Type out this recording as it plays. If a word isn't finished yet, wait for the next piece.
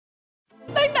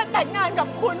ฉันแต่งงานกับ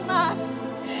คุณมา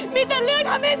มีแต่เรื่อง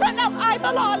ทำให้ฉันอับอายต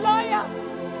ลอดเลยอ่ะ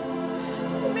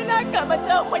ฉันไม่น่าเกิดมาเจ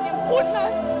อคนอย่างคุณนะ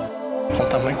ผม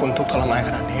ทำให้คุณทุกข์ทรมานข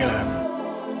นาดนี้เลยครับ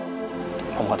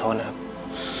ผมขอโทษนะครับ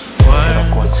รบ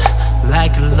กวน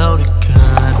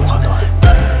ผมขอโทษ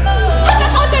ถ้าจะ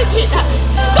เข้าใจผิดอ่ะ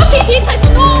ก็ผิดที่ฉัน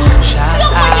โง่เชื่อ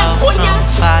คนอย่างคุณไง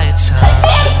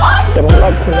แต่ผมรั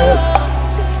กคุณนะ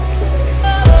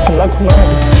ผมรักคุณมา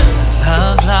ก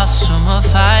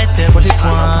วันที่ผ่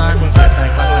านมาคุณเสียใจ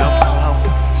ครั้งแล้วครั้งเล่า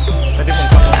แต่ที่ผม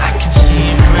ทำ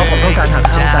เพราะผมต้องการหัก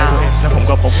ห้ามใจตัวเองแล้วผม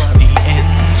ก็พบว่าผม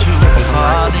ทำร้า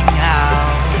ย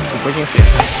ผมก็ยิ่งเสีย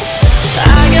ใจข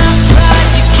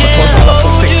อโทษสำหรับทุ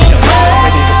กสิ่งที่ยังไม่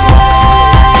ดีกับคุณ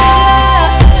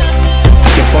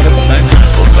เก็บโทษให้ผมได้ไหม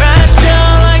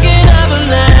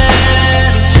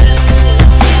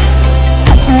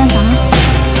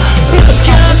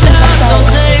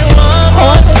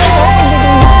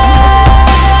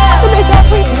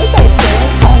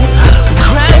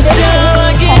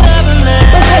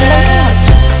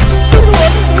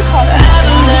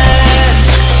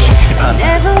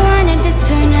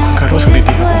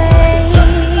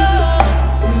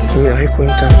ผมอยากให้คุณ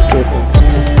จำจุด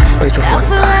ไปจนวัน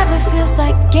ตาย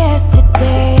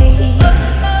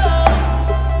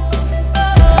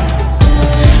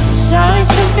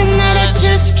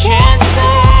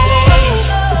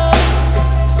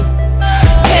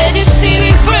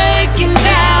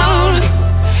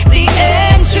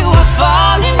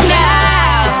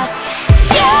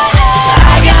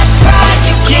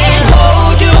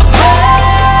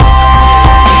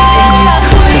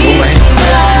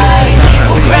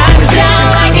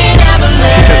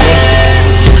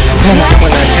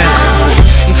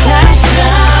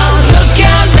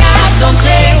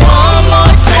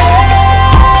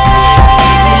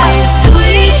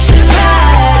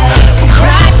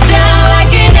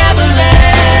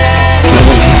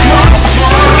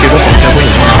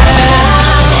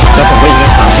แล้วผมก็อีก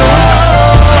ถามเธอว่า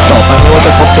ต่อไปไม่ว่าจ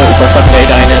ะพบเจออุปสรรค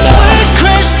ใดๆในอนาคต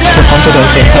เธอพร้อมจะเดิน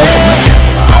เอง